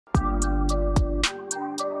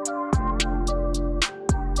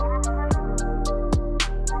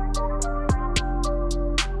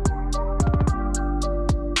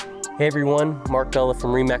Hey everyone, Mark Gulla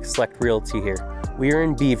from Select Realty here. We are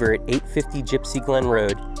in Beaver at 850 Gypsy Glen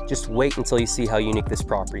Road. Just wait until you see how unique this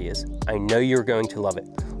property is. I know you're going to love it.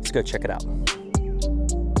 Let's go check it out.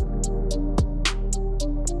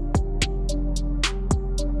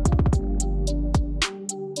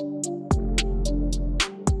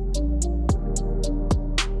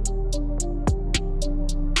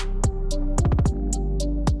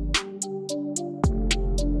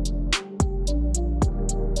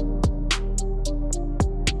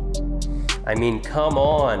 I mean, come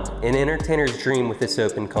on, an entertainer's dream with this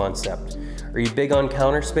open concept. Are you big on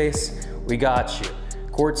counter space? We got you.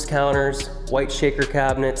 Quartz counters, white shaker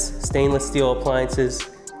cabinets, stainless steel appliances,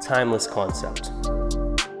 timeless concept.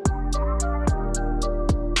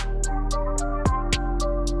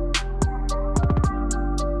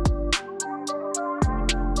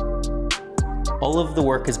 All of the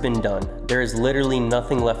work has been done. There is literally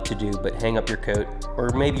nothing left to do but hang up your coat, or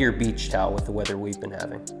maybe your beach towel with the weather we've been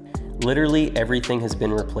having. Literally everything has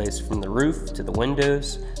been replaced, from the roof to the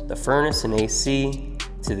windows, the furnace and AC,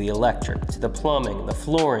 to the electric, to the plumbing, the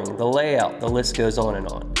flooring, the layout, the list goes on and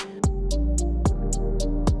on.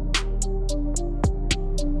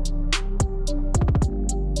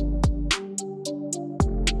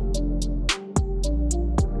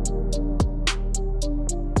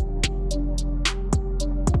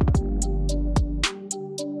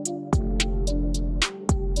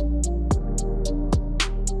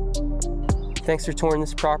 Thanks for touring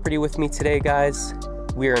this property with me today, guys.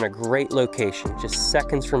 We are in a great location, just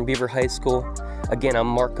seconds from Beaver High School. Again, I'm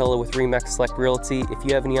Mark Gulla with Select Realty. If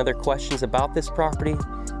you have any other questions about this property,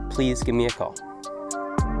 please give me a call.